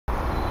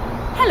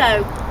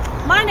Hello,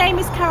 my name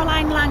is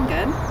Caroline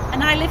Langham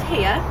and I live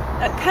here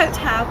at Cote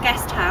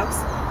Guest House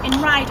in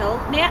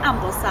Rydal near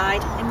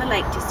Ambleside in the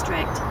Lake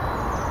District,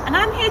 and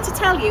I'm here to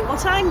tell you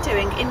what I'm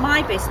doing in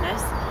my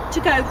business to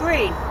go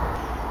green.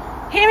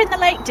 Here in the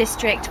Lake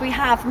District we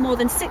have more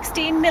than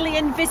 16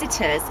 million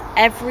visitors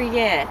every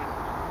year.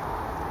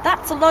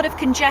 That's a lot of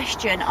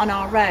congestion on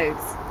our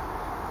roads.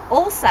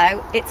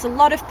 Also, it's a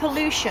lot of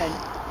pollution,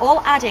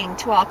 all adding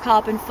to our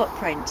carbon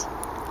footprint.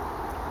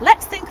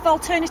 Let's think of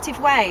alternative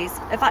ways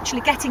of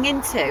actually getting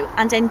into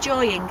and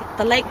enjoying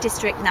the Lake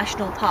District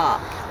National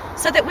Park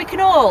so that we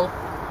can all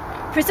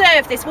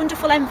preserve this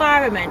wonderful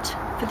environment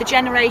for the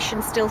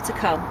generations still to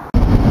come.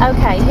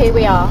 Okay, here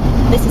we are.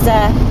 This is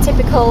a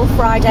typical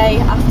Friday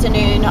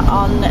afternoon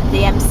on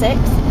the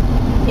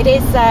M6. It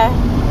is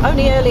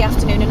only early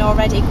afternoon and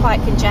already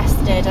quite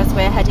congested as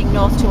we're heading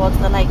north towards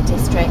the Lake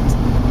District.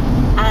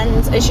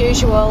 And as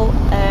usual,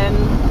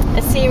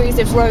 a series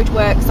of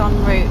roadworks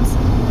en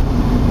route.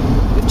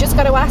 We've just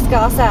got to ask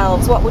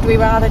ourselves, what would we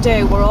rather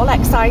do? We're all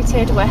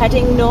excited, we're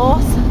heading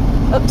north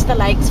up to the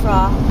lakes for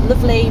our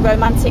lovely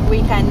romantic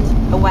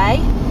weekend away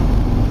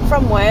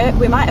from work.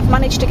 We might have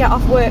managed to get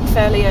off work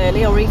fairly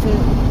early or even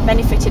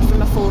benefited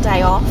from a full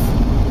day off,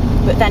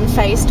 but then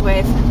faced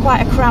with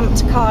quite a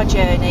cramped car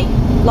journey,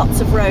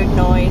 lots of road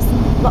noise,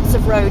 lots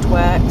of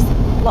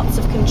roadworks, lots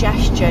of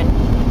congestion.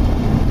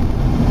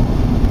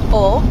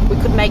 Or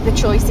we could make the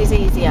choices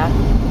easier.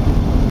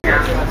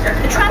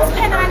 The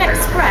Transpennine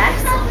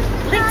Express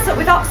links up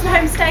with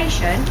Oxenholme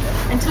Station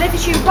and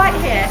delivers you right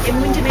here in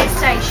Windermere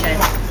Station,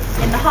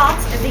 in the heart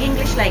of the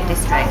English Lake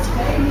District.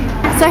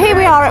 So here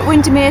we are at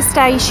Windermere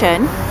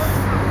Station,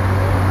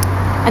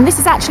 and this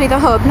is actually the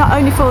hub, not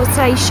only for the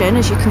station,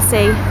 as you can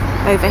see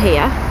over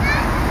here.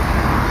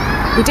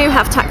 We do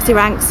have taxi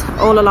ranks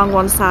all along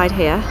one side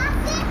here.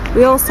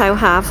 We also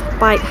have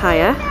bike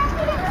hire,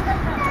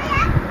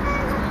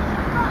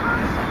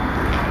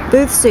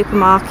 Booth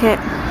Supermarket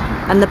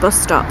and the bus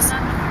stops.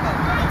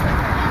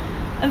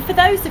 And for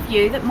those of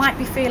you that might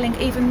be feeling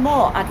even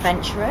more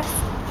adventurous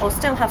or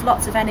still have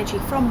lots of energy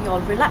from your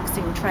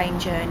relaxing train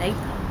journey,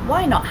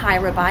 why not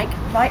hire a bike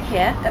right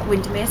here at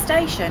Windermere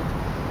Station?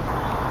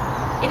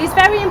 It is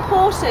very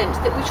important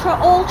that we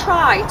all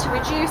try to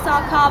reduce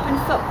our carbon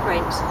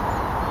footprint.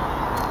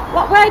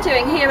 What we're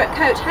doing here at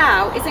Cote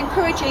is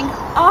encouraging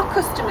our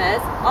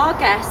customers, our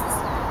guests,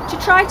 to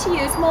try to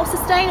use more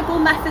sustainable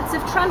methods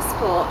of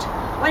transport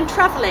when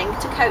travelling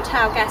to Cote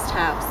Guest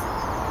House.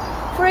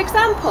 For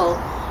example,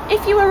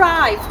 if you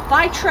arrive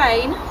by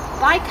train,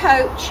 by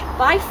coach,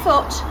 by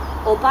foot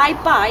or by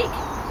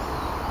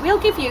bike, we'll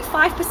give you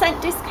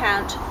 5%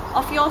 discount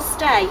off your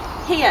stay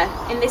here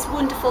in this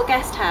wonderful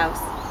guest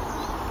house.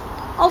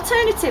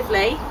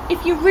 Alternatively,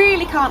 if you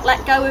really can't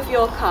let go of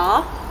your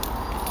car,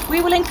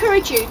 we will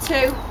encourage you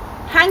to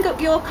hang up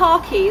your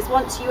car keys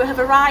once you have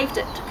arrived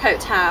at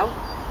Cote,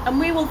 and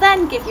we will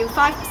then give you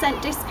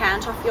 5%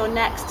 discount off your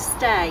next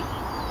stay.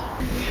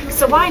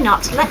 So why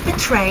not let the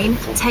train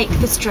take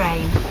the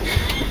strain?